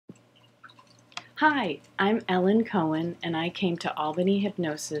Hi, I'm Ellen Cohen, and I came to Albany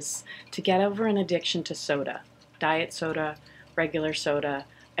Hypnosis to get over an addiction to soda. Diet soda, regular soda.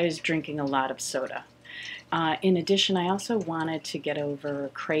 I was drinking a lot of soda. In addition, I also wanted to get over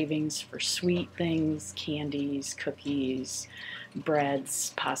cravings for sweet things, candies, cookies,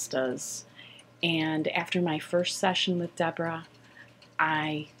 breads, pastas. And after my first session with Deborah,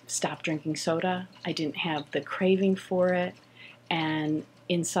 I stopped drinking soda. I didn't have the craving for it. And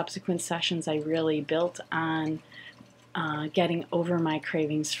in subsequent sessions, I really built on getting over my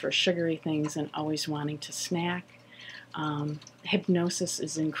cravings for sugary things and always wanting to snack. Hypnosis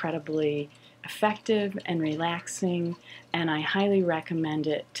is incredibly effective and relaxing, and I highly recommend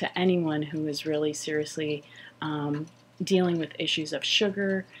it to anyone who is really seriously dealing with issues of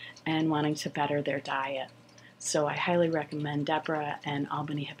sugar and wanting to better their diet. So I highly recommend Deborah and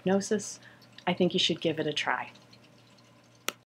Albany Hypnosis. I think you should give it a try.